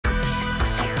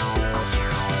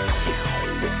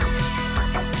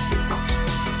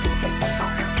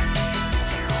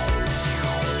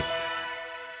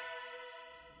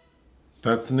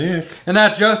That's Nick. And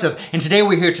that's Joseph. And today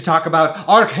we're here to talk about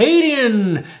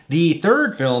Arcadian, the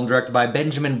third film directed by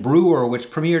Ben Brewer,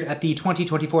 which premiered at the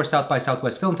 2024 South by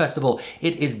Southwest Film Festival.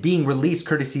 It is being released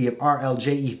courtesy of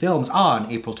RLJE Films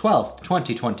on April 12th,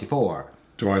 2024.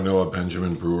 Do I know a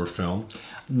Ben Brewer film?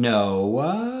 No,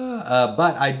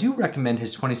 but I do recommend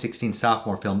his 2016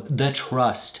 sophomore film, The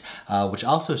Trust, which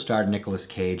also starred Nicolas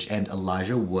Cage and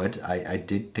Elijah Wood. I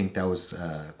did think that was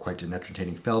quite an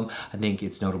entertaining film. I think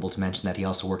it's notable to mention that he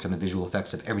also worked on the visual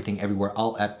effects of Everything Everywhere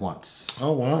All at Once.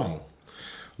 Oh, wow.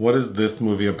 What is this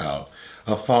movie about?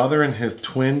 A father and his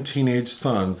twin teenage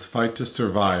sons fight to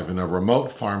survive in a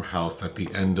remote farmhouse at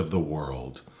the end of the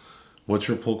world. What's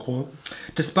your pull quote?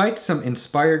 Despite some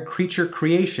inspired creature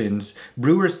creations,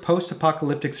 Brewer's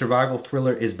post-apocalyptic survival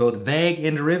thriller is both vague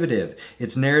and derivative,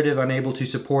 its narrative unable to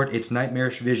support its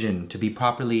nightmarish vision to be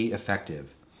properly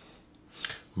effective.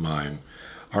 Mine.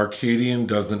 Arcadian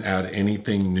doesn't add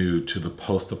anything new to the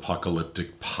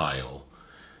post-apocalyptic pile.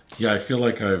 Yeah, I feel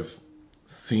like I've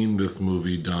seen this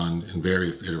movie done in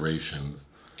various iterations.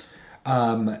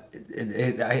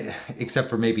 Except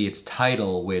for maybe its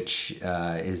title, which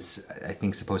is, I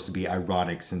think, supposed to be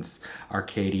ironic, since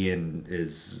Arcadian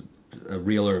is a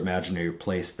real or imaginary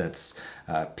place that's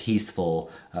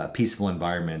peaceful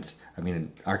environment. I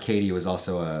mean, Arcadia was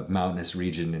also a mountainous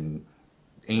region in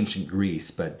ancient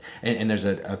Greece, but and there's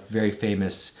a very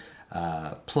famous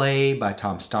play by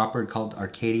Tom Stoppard called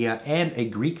Arcadia, and a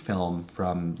Greek film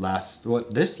from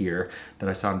this year that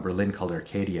I saw in Berlin called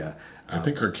Arcadia. I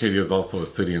think Arcadia is also a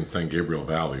city in San Gabriel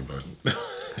Valley, but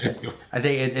anyway. I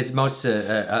think it's most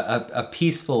a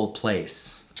peaceful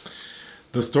place.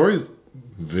 The story's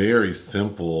very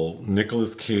simple.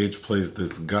 Nicolas Cage plays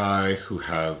this guy who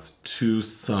has two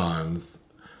sons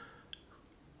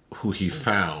who he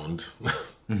found.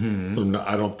 So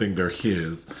I don't think they're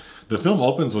his. The film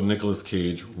opens with Nicolas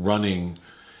Cage running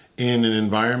in an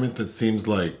environment that seems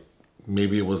like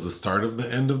maybe it was the start of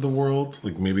the end of the world.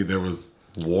 Like maybe there was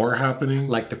war happening.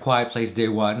 Like The Quiet Place Day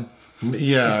One?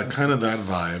 Yeah, kind of that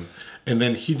vibe. And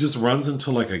then he just runs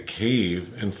into like a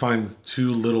cave and finds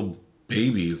two little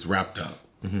babies wrapped up.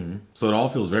 So it all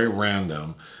feels very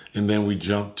random. And then we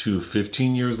jump to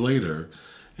 15 years later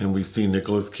and we see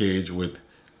Nicolas Cage with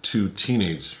two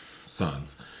teenage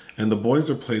sons. And the boys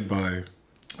are played by...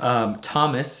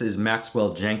 Thomas is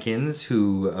Maxwell Jenkins,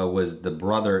 who was the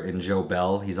brother in Joe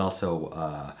Bell. He's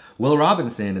also Will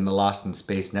Robinson in the Lost in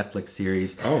Space Netflix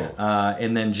series. Oh.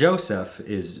 And then Joseph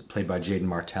is played by Jaeden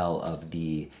Martell of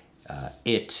the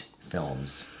It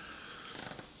films.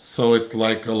 So it's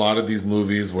like a lot of these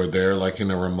movies where they're like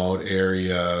in a remote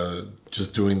area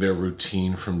just doing their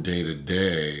routine from day to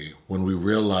day, when we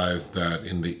realize that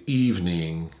in the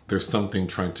evening there's something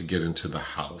trying to get into the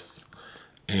house.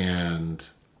 And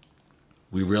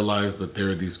we realize that there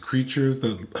are these creatures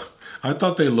that I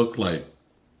thought they looked like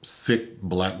sick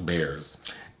black bears.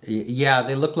 Yeah,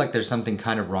 they look like there's something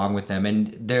kind of wrong with them.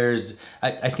 And there's,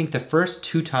 I think the first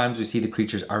two times we see the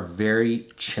creatures are very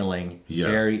chilling,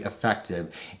 very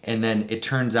effective. And then it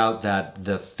turns out that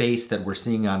the face that we're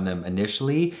seeing on them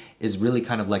initially is really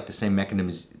kind of like the same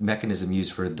mechanism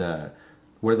used for the,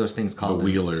 what are those things called? The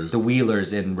Wheelers. The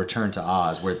Wheelers in Return to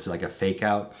Oz, where it's like a fake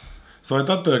out. So I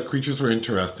thought the creatures were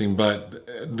interesting, but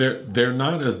they're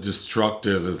not as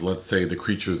destructive as, let's say, the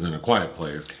creatures in A Quiet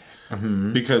Place.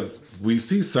 Because we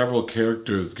see several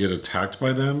characters get attacked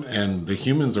by them, and the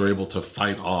humans are able to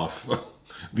fight off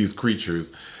these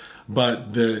creatures.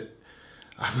 But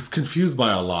I was confused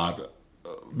by a lot,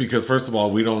 because first of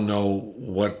all, we don't know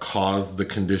what caused the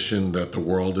condition that the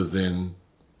world is in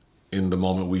the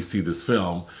moment we see this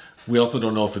film. We also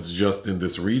don't know if it's just in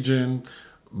this region,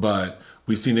 but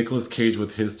we see Nicolas Cage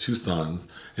with his two sons,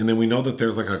 and then we know that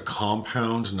there's like a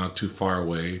compound not too far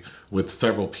away with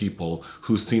several people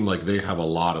who seem like they have a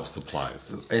lot of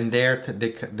supplies. And they're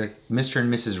Mr.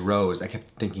 and Mrs. Rose. I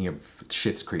kept thinking of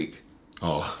Schitt's Creek.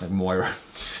 Oh. Like Moira.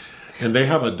 And they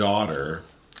have a daughter.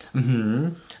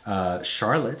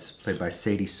 Charlotte, played by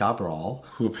Sadie Soverall.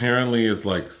 Who apparently is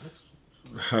like,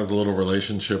 has a little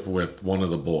relationship with one of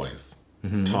the boys.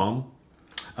 Tom?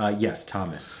 Yes,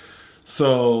 Thomas.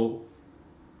 So...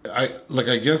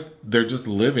 I guess they're just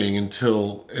living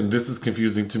until, and this is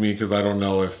confusing to me because I don't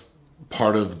know if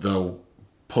part of the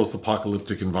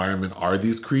post-apocalyptic environment are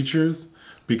these creatures,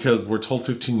 because we're told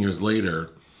 15 years later,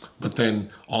 but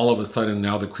then all of a sudden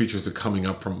now the creatures are coming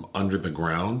up from under the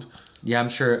ground. Yeah,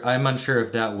 I'm unsure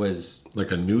if that was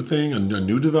like a new thing, a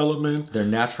new development. Their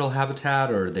natural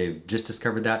habitat, or they've just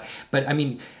discovered that. But I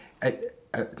mean,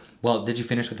 well, did you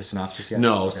finish with the synopsis yet?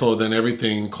 No, okay. So then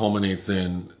everything culminates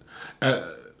in...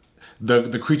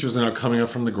 the creatures are now coming up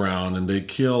from the ground, and they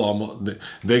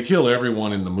kill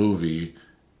everyone in the movie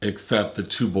except the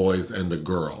two boys and the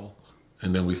girl.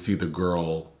 And then we see the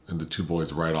girl and the two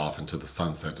boys ride off into the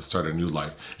sunset to start a new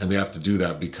life. And they have to do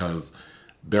that because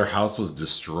their house was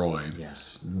destroyed.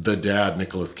 Yes. The dad,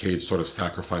 Nicolas Cage, sort of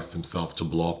sacrificed himself to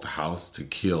blow up the house to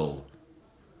kill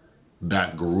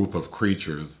that group of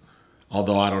creatures.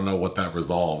 Although I don't know what that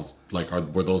resolves. Like,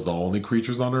 were those the only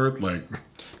creatures on Earth? Like,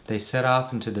 they set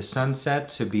off into the sunset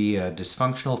to be a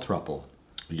dysfunctional throuple.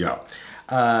 Yeah.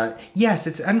 Yes,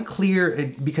 it's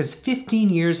unclear because 15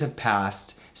 years have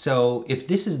passed. So if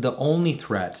this is the only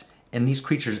threat, and these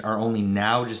creatures are only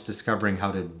now just discovering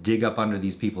how to dig up under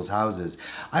these people's houses,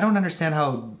 I don't understand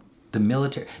how the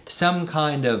military, some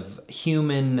kind of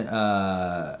human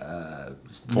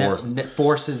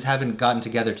forces haven't gotten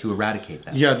together to eradicate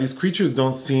them. Yeah, these creatures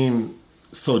don't seem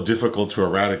so difficult to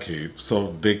eradicate,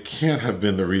 so they can't have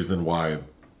been the reason why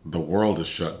the world is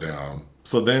shut down.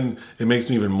 So then it makes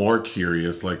me even more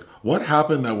curious, like, what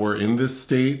happened that we're in this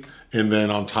state, and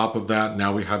then on top of that,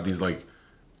 now we have these, like,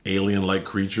 alien-like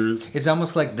creatures? It's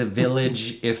almost like The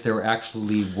Village if there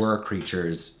actually were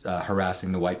creatures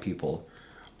harassing the white people.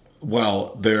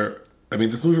 Well,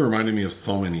 this movie reminded me of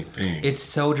so many things. It's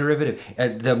so derivative.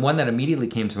 The one that immediately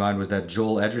came to mind was that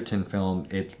Joel Edgerton film,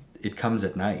 It Comes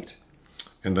at Night.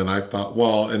 And then I thought,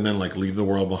 well, and then like Leave the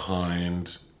World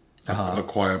Behind, A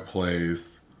Quiet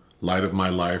Place, Light of My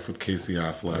Life with Casey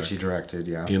Affleck. Which she directed,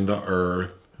 yeah. In the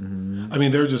Earth. I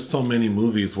mean, there are just so many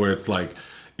movies where it's like,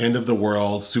 end of the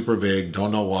world, super vague,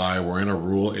 don't know why, we're in a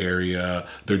rural area,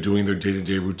 they're doing their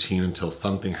day-to-day routine until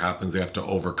something happens they have to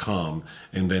overcome,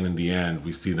 and then in the end,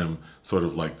 we see them sort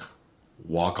of like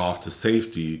walk off to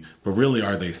safety, but really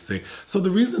are they safe? So the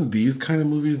reason these kind of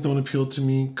movies don't appeal to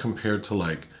me compared to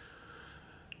like,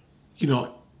 you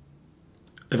know,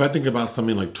 if I think about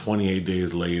something like 28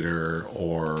 Days Later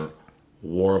or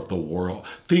War of the World,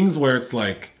 things where it's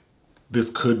like,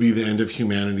 this could be the end of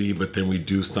humanity, but then we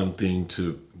do something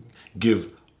to give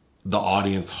the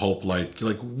audience hope, like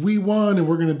we won and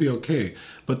we're going to be okay.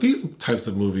 But these types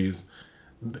of movies,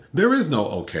 there is no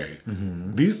okay.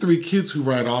 These three kids who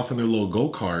ride off in their little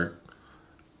go-kart,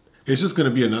 it's just going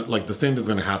to be like the same thing's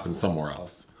going to happen somewhere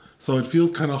else. So it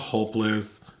feels kind of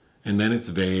hopeless, and then it's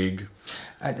vague.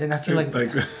 And I feel like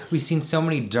we've seen so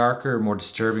many darker, more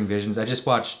disturbing visions. I just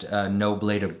watched No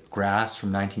Blade of Grass from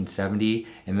 1970,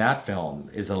 and that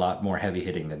film is a lot more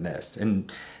heavy-hitting than this.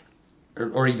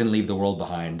 Or even Leave the World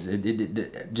Behind.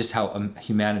 Just how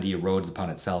humanity erodes upon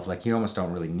itself. Like, you almost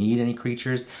don't really need any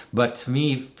creatures. But for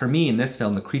me, in this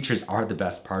film, the creatures are the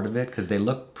best part of it because they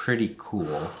look pretty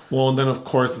cool. Well, and then of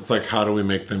course, it's like, how do we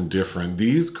make them different?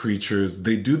 These creatures,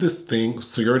 they do this thing.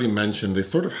 So you already mentioned, they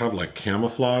sort of have like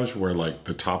camouflage where like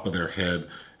the top of their head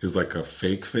is like a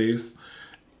fake face.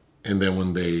 And then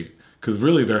when because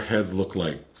really their heads look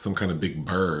like some kind of big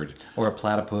bird. Or a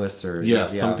platypus or... Yeah,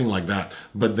 something like that.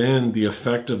 But then the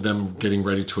effect of them getting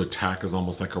ready to attack is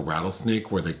almost like a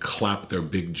rattlesnake where they clap their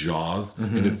big jaws.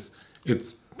 And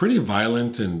it's pretty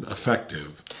violent and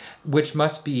effective. Which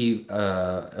must be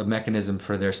a mechanism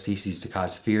for their species to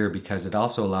cause fear because it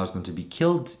also allows them to be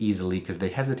killed easily because they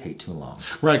hesitate too long.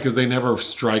 Right, because they never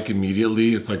strike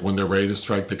immediately. It's like when they're ready to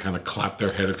strike, they kind of clap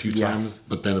their head a few times,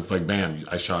 but then it's like, bam,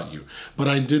 I shot you. But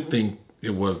I did think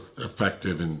it was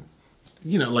effective and,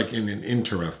 you know, like in an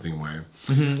interesting way.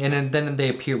 And then they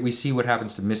appear, we see what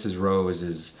happens to Mrs. Rose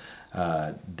is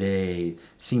they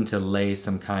seem to lay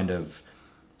some kind of...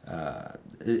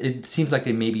 it seems like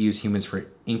they maybe use humans for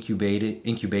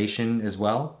incubation as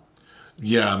well.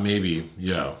 Yeah, maybe.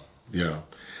 Yeah.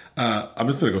 I'm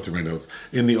just going to go through my notes.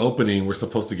 In the opening, we're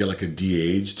supposed to get like a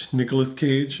de-aged Nicolas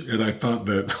Cage, and I thought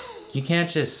that... You can't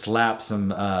just slap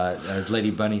some, as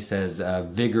Lady Bunny says,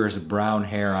 vigorous brown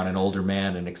hair on an older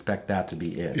man and expect that to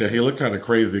be it. Yeah, he looked kind of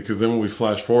crazy, because then when we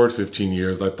flash forward 15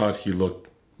 years, I thought he looked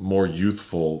more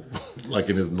youthful, like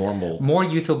in his normal... More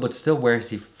youthful, but still, where's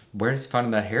he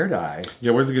finding that hair dye?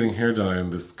 Yeah, where's he getting hair dye in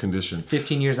this condition?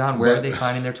 15 years on, where are they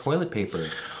finding their toilet paper?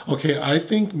 Okay, I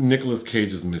think Nicolas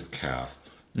Cage is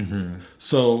miscast.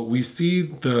 So we see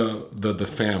the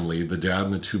family, the dad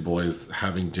and the two boys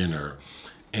having dinner,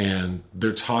 and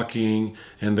they're talking,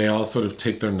 and they all sort of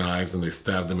take their knives and they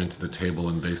stab them into the table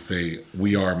and they say,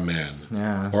 "We are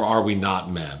men," or "Are we not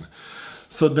men?"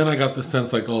 So then I got the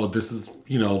sense like, oh, this is,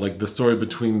 you know, like the story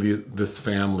between this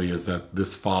family is that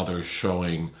this father is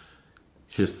showing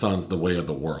his sons the way of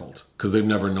the world because they've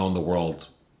never known the world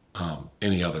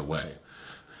any other way.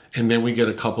 And then we get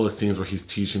a couple of scenes where he's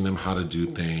teaching them how to do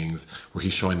things, where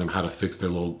he's showing them how to fix their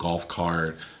little golf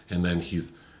cart, and then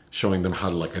he's showing them how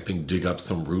to, like, I think dig up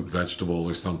some root vegetable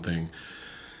or something.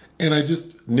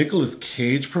 And Nicolas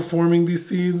Cage performing these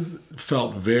scenes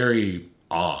felt very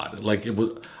odd. Like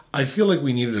I feel like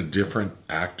we needed a different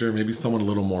actor, maybe someone a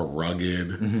little more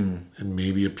rugged and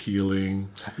maybe appealing.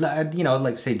 You know,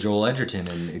 like say Joel Edgerton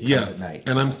in It Comes at Night.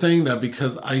 And I'm saying that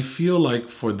because I feel like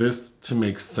for this to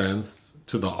make sense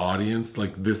to the audience,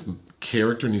 like this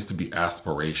character needs to be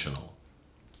aspirational.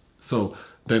 So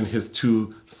then his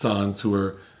two sons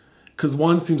because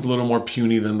one seems a little more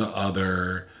puny than the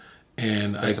other.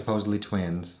 And they're supposedly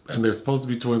twins. And they're supposed to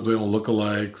be twins, but they don't look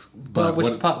alike. But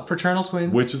fraternal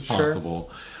twins? Which is possible.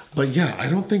 Sure. But yeah, I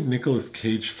don't think Nicolas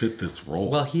Cage fit this role.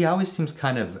 Well, he always seems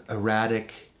kind of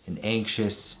erratic and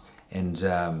anxious and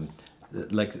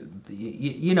like,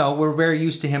 you know, we're very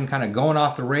used to him kind of going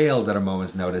off the rails at a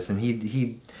moment's notice. And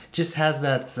he just has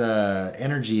that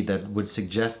energy that would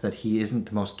suggest that he isn't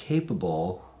the most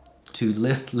capable to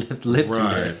live through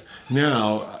this.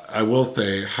 Now, I will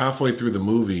say, halfway through the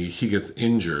movie, he gets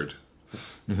injured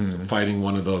fighting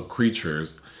one of the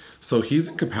creatures. So he's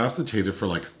incapacitated for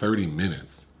like 30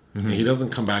 minutes. And he doesn't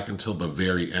come back until the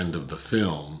very end of the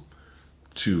film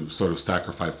to sort of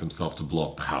sacrifice himself to blow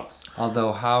up the house.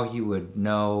 Although how he would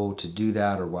know to do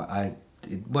that or what,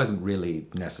 it wasn't really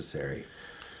necessary.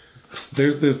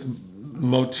 There's this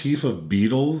motif of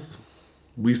beetles.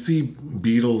 We see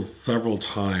beetles several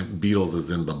times. Beetles is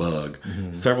in the bug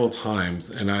several times,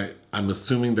 and I'm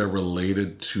assuming they're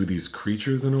related to these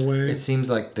creatures in a way. It seems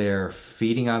like they're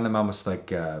feeding on them almost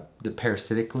like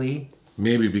parasitically.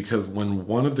 Maybe because when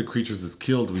one of the creatures is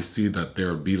killed, we see that there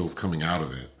are beetles coming out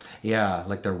of it. Yeah,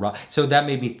 like they're raw. So that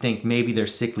made me think maybe they're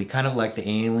sickly, kind of like the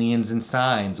aliens and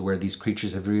Signs, where these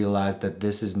creatures have realized that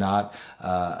this is not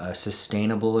a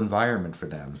sustainable environment for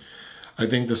them. I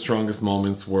think the strongest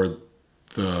moments were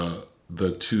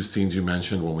the two scenes you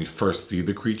mentioned when we first see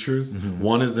the creatures.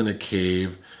 One is in a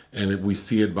cave, and we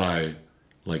see it by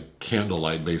like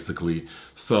candlelight, basically.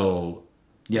 So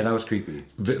yeah, that was creepy.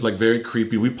 Like very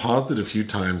creepy. We paused it a few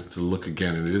times to look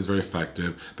again, and it is very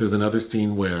effective. There's another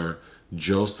scene where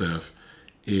Joseph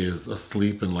is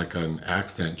asleep in like an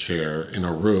accent chair in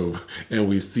a room, and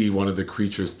we see one of the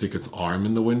creatures stick its arm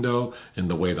in the window, and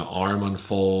the way the arm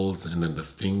unfolds, and then the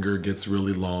finger gets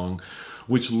really long,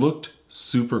 which looked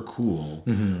super cool.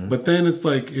 But then it's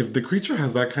like, if the creature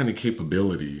has that kind of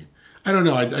capability, I don't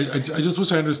know. I just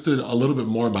wish I understood a little bit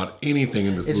more about anything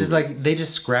in this movie. It's just like they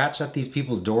just scratch at these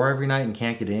people's door every night and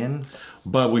can't get in.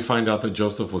 But we find out that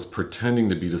Joseph was pretending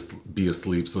to be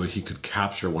asleep so that he could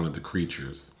capture one of the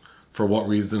creatures. For what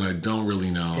reason, I don't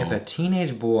really know. If a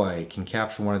teenage boy can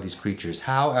capture one of these creatures,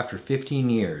 how after 15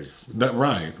 years?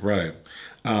 Right.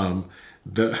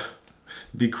 The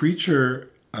creature,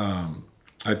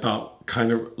 I thought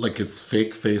kind of like its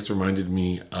fake face reminded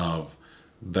me of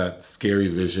that scary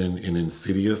vision in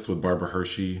Insidious with Barbara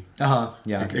Hershey. Yeah.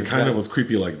 It kind of was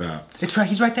creepy like that. It's right.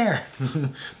 He's right there.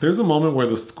 There's a moment where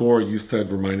the score you said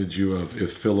reminded you of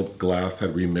if Philip Glass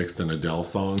had remixed an Adele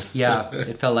song. Yeah,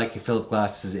 it felt like Philip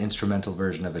Glass's instrumental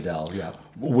version of Adele. Yeah.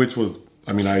 Which was,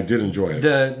 I mean, I did enjoy it.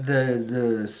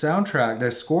 The soundtrack,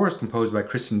 the score is composed by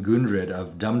Kristen Gundred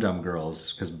of Dum Dum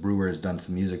Girls, because Brewer has done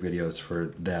some music videos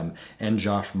for them, and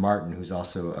Josh Martin, who's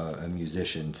also a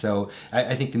musician. So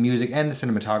I think the music and the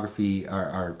cinematography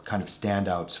are kind of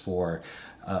standouts for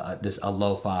a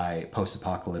lo-fi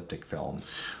post-apocalyptic film.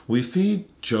 We see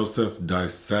Joseph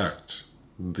dissect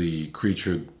the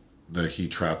creature that he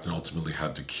trapped and ultimately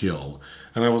had to kill.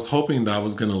 And I was hoping that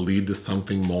was going to lead to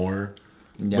something more.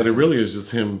 Yeah. But it really is just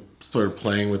him sort of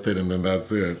playing with it, and then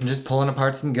that's it. And just pulling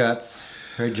apart some guts.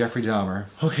 Very Jeffrey Dahmer.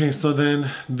 Okay, so then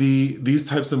these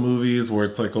types of movies where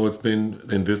it's like, oh, it's been,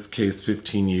 in this case,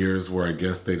 15 years, where I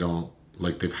guess they don't,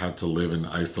 like they've had to live in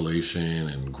isolation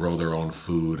and grow their own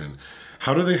food. And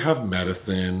how do they have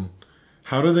medicine?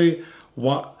 How do they,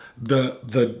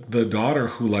 the daughter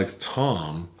who likes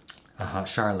Tom,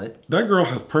 Charlotte. That girl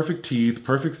has perfect teeth,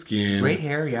 perfect skin. Great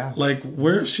hair, yeah. Like,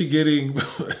 where is she getting...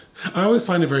 I always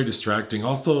find it very distracting.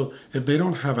 Also, if they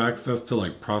don't have access to,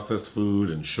 like, processed food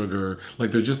and sugar,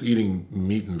 like, they're just eating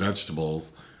meat and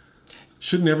vegetables,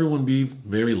 shouldn't everyone be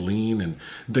very lean? And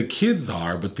the kids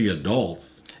are, but the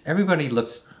adults... Everybody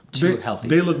looks too healthy.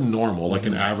 They look normal, like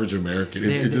an average American.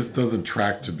 It just doesn't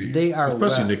track to be. They are...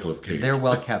 Especially Nicolas Cage. They're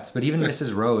well kept. But even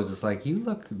Mrs. Rose is like, you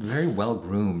look very well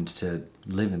groomed to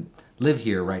live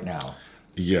here right now.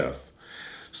 Yes.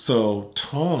 So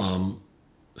Tom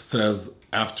says,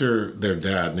 after their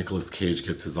dad, Nicolas Cage,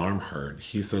 gets his arm hurt,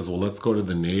 he says, well, let's go to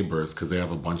the neighbors because they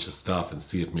have a bunch of stuff and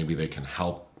see if maybe they can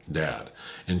help Dad.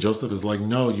 And Joseph is like,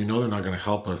 no, you know they're not going to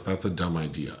help us. That's a dumb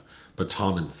idea. But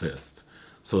Tom insists.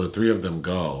 So the three of them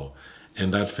go,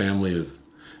 and that family is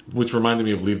which reminded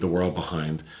me of Leave the World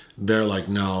Behind. They're like,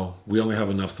 no, we only have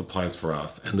enough supplies for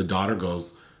us. And the daughter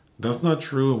goes, that's not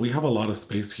true. We have a lot of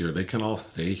space here. They can all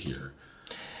stay here.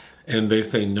 And they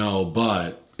say no,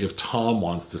 but if Tom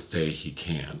wants to stay, he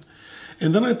can.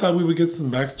 And then I thought we would get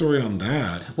some backstory on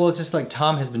that. Well, it's just like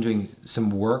Tom has been doing some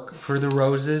work for the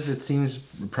Roses, it seems,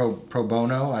 pro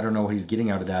bono. I don't know what he's getting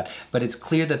out of that. But it's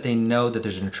clear that they know that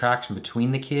there's an attraction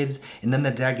between the kids. And then the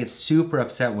dad gets super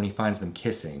upset when he finds them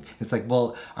kissing. It's like,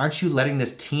 well, aren't you letting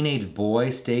this teenage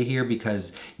boy stay here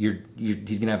because he's going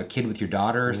to have a kid with your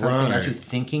daughter or something? Right. Aren't you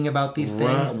thinking about these things?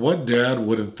 Right. What dad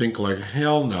wouldn't think like,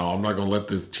 hell no, I'm not going to let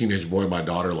this teenage boy, my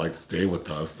daughter, like stay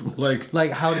with us. Like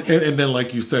how? And then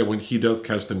like you said, when he does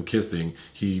catch them kissing,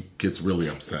 he gets really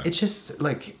upset. It's just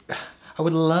like, I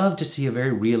would love to see a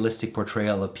very realistic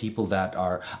portrayal of people that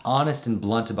are honest and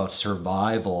blunt about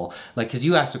survival. Like, because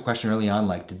you asked a question early on,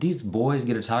 like, did these boys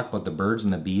get to talk about the birds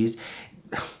and the bees?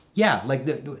 Yeah,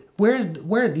 like, where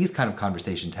are these kind of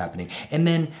conversations happening? And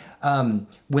then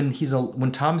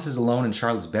when Thomas is alone in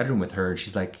Charlotte's bedroom with her, and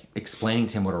she's like explaining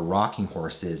to him what a rocking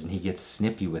horse is, and he gets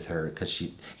snippy with her because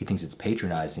he thinks it's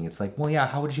patronizing. It's like, well, yeah,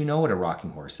 how would you know what a rocking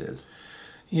horse is?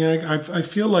 Yeah, I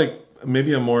feel like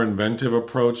maybe a more inventive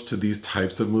approach to these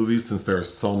types of movies, since there are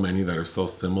so many that are so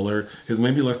similar, is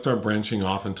maybe let's start branching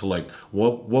off into like,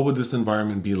 what would this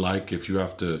environment be like if you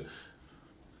have to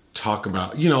talk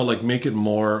about, like make it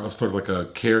more of sort of like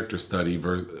a character study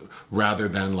rather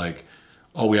than like,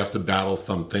 oh, we have to battle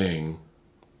something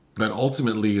that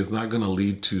ultimately is not going to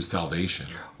lead to salvation.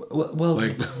 Well,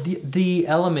 like, the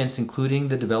elements, including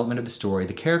the development of the story,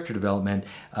 the character development,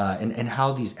 and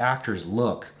how these actors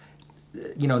look,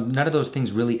 none of those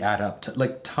things really add up.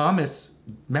 Like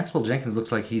Maxwell Jenkins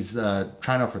looks like he's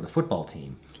trying out for the football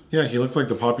team. Yeah, he looks like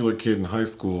the popular kid in high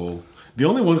school. The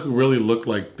only one who really looked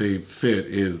like they fit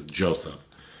is Joseph,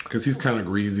 because he's kind of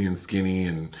greasy and skinny,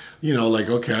 and like,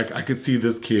 okay, I could see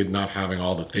this kid not having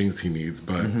all the things he needs.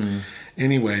 But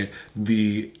anyway,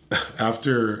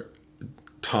 after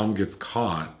Tom gets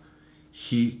caught,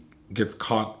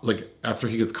 after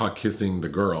he gets caught kissing the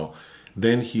girl,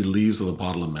 then he leaves with a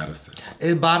bottle of medicine.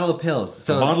 A bottle of pills.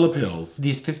 So a bottle of pills.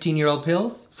 These 15-year-old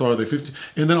pills? So are they 15?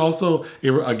 And then also,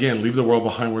 again, Leave the World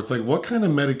Behind, where it's like, what kind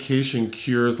of medication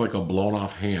cures like a blown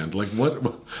off hand? Like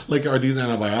like are these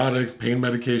antibiotics, pain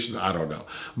medication? I don't know.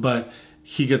 But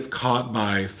he gets caught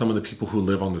by some of the people who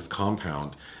live on this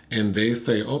compound, and they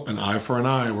say, oh, an eye for an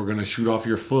eye. We're going to shoot off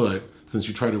your foot since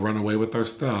you tried to run away with our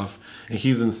stuff. And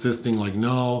he's insisting like,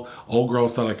 no, old girl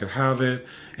said I could have it.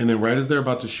 And then right as they're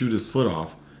about to shoot his foot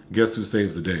off, guess who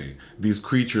saves the day? These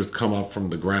creatures come up from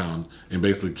the ground and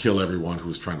basically kill everyone who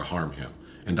was trying to harm him.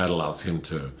 And that allows him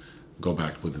to go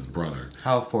back with his brother.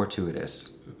 How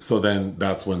fortuitous. So then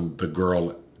that's when the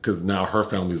girl, because now her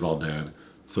family's all dead,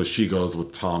 so she goes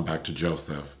with Tom back to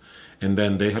Joseph. And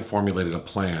then they had formulated a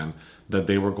plan that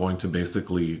they were going to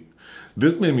basically,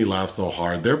 this made me laugh so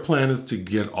hard. Their plan is to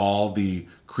get all the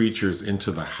creatures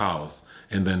into the house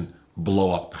and then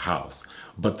blow up the house.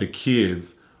 But the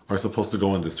kids are supposed to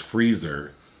go in this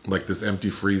freezer, like this empty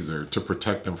freezer, to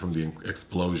protect them from the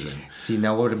explosion. See,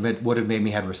 now what would have made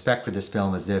me have respect for this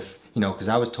film is if, because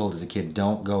I was told as a kid,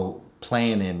 don't go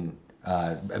playing in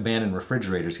abandoned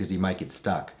refrigerators because you might get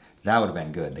stuck. That would have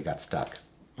been good. They got stuck.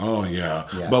 Oh, yeah.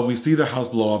 But we see the house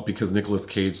blow up because Nicolas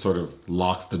Cage sort of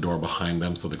locks the door behind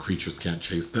them so the creatures can't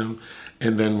chase them.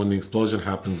 And then when the explosion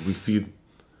happens, we see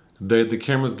the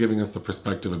camera's giving us the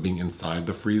perspective of being inside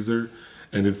the freezer.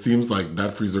 And it seems like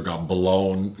that freezer got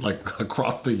blown like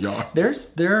across the yard.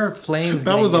 There are flames.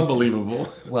 That was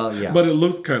unbelievable. Well, yeah. But it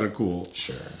looked kind of cool.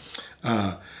 Sure.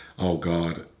 Oh,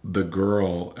 God. The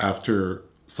girl,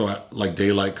 like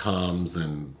daylight comes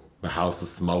and the house is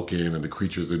smoking and the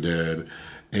creatures are dead.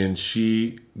 And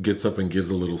she gets up and gives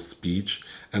a little speech.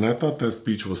 And I thought that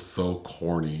speech was so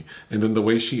corny. And then the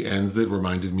way she ends it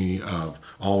reminded me of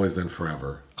Always and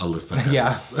Forever, Alyssa Evans.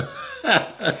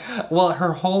 Yeah. Well,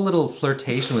 her whole little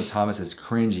flirtation with Thomas is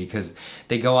cringy because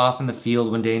they go off in the field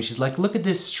one day and she's like, look at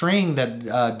this string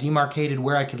that demarcated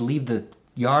where I could leave the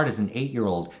yard as an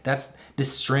 8-year-old.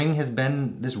 This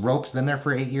rope's been there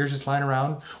for 8 years just lying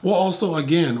around. Well, also,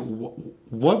 again,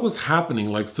 what was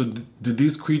happening? Like, so did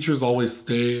these creatures always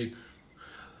stay?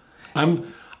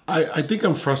 I think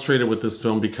I'm frustrated with this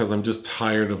film because I'm just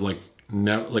tired of like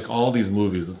all these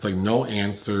movies. It's like no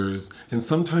answers, and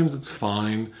sometimes it's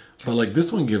fine, but like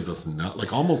this one gives us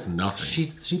almost nothing.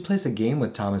 She plays a game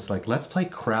with Thomas, like, let's play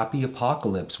crappy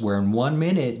apocalypse, where in 1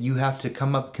 minute you have to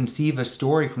conceive a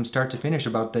story from start to finish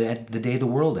about the day the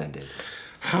world ended.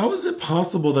 How is it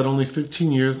possible that only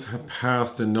 15 years have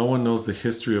passed and no one knows the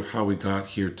history of how we got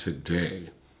here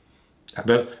today?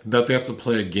 That they have to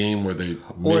play a game where they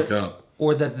make up.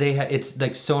 Or that it's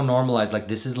like so normalized, like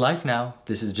this is life now.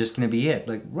 This is just gonna be it.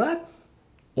 Like what?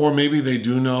 Or maybe they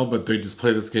do know, but they just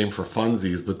play this game for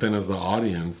funsies. But then as the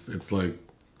audience, it's like,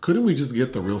 couldn't we just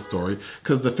get the real story?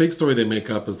 Because the fake story they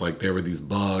make up is like there were these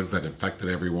bugs that infected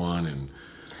everyone, and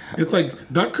it's like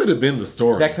that could have been the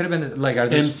story. That could have been like, are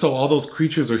and so all those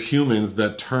creatures are humans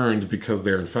that turned because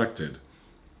they're infected.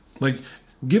 Like,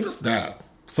 give us that.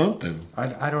 Something.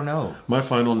 I don't know. My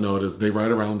final note is they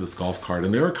ride around this golf cart,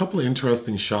 and there are a couple of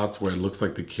interesting shots where it looks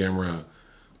like the camera,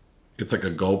 it's like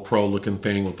a GoPro looking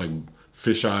thing with like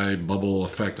fisheye bubble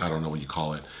effect. I don't know what you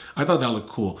call it. I thought that looked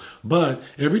cool. But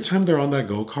every time they're on that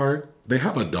go-kart, they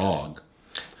have a dog.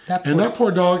 That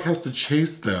poor dog has to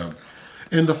chase them.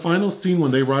 And the final scene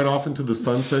when they ride off into the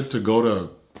sunset to go to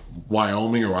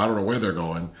Wyoming, or I don't know where they're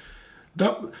going,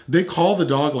 they call the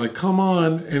dog like, come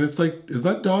on, and it's like, is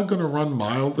that dog gonna run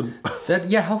miles? And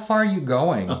how far are you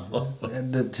going?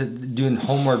 To doing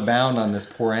homeward bound on this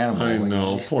poor animal. I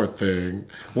know, poor thing.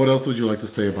 What else would you like to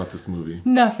say about this movie?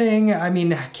 Nothing. I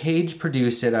mean, Cage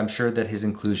produced it. I'm sure that his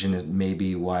inclusion is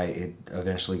maybe why it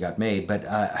eventually got made. But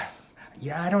I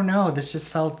don't know. This just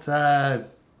felt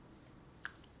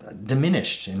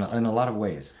diminished in a lot of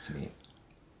ways to me.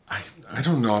 I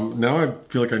don't know. Now I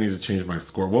feel like I need to change my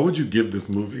score. What would you give this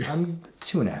movie?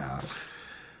 2.5.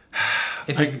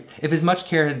 If as much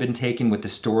care had been taken with the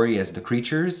story as the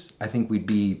creatures, I think we'd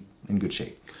be in good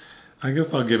shape. I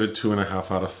guess I'll give it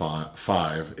 2.5 out of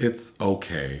 5. It's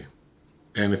okay.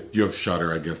 And if you have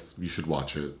Shudder, I guess you should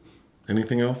watch it.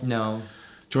 Anything else? No.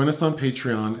 Join us on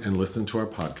Patreon and listen to our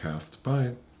podcast.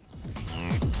 Bye.